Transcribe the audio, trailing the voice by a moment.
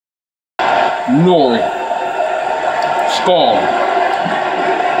NORE. Skull.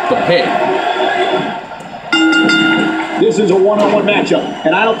 The Pit. This is a one-on-one matchup,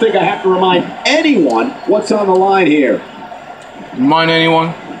 and I don't think I have to remind anyone what's on the line here. Remind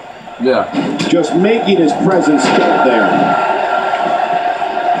anyone? Yeah. Just making his presence felt there.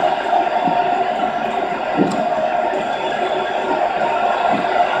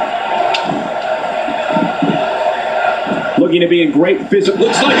 Looking to be in great physical.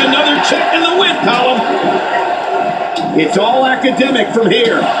 Looks like another check in the win column. It's all academic from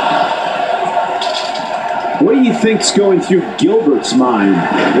here. What do you think's going through Gilbert's mind?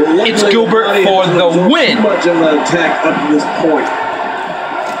 It's Gilbert for the win. Too much of an attack up to this point.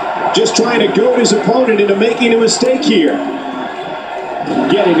 Just trying to goad his opponent into making a mistake here.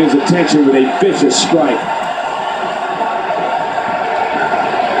 Getting his attention with a vicious strike.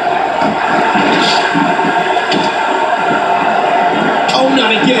 Oh,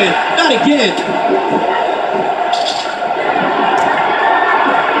 not again. Not again.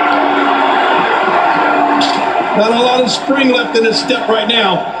 Not a lot of spring left in his step right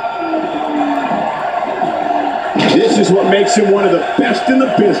now. This is what makes him one of the best in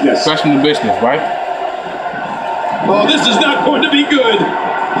the business. Best in the business, right? Oh, this is not going to be good.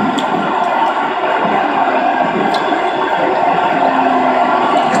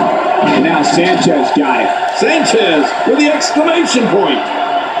 And now Sanchez got it. Sanchez with the exclamation point.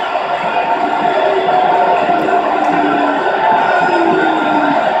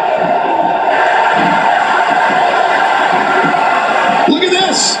 Look at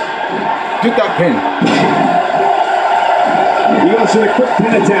this. Get that pin. He goes for the quick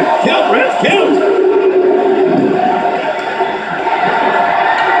pin attempt. Count, ref, count.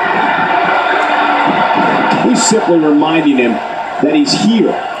 He's simply reminding him that he's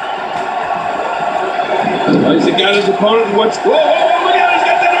here. He's got his opponent and what's... Whoa, look out, he's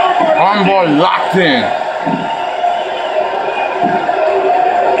got that armbar. Armbar locked in.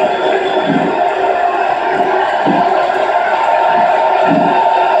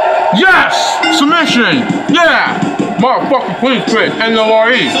 Yes! Submission! Yeah! Motherfucking Queen Split,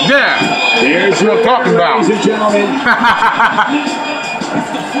 NORE, yeah! There's what I'm talking about. Ladies and gentlemen.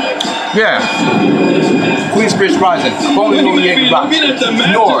 Yeah. Queen Split Rising. Only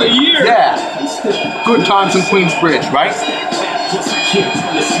NORE, yeah. Good times in Queen's Bridge, right?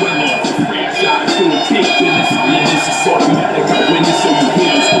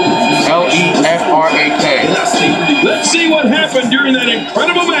 LEFRAK. Let's see what happened during that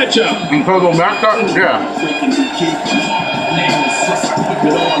incredible matchup. Incredible matchup? Yeah.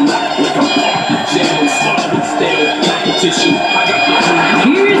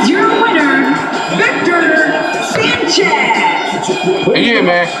 Here's your winner, Victor Sanchez. Yeah,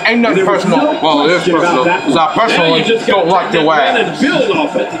 man, ain't nothing personal. Well, it is personal. It's not personal. Don't like your way.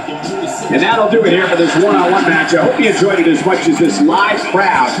 And that'll do it here for this one-on-one match. I hope you enjoyed it as much as this live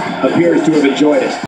crowd appears to have enjoyed it.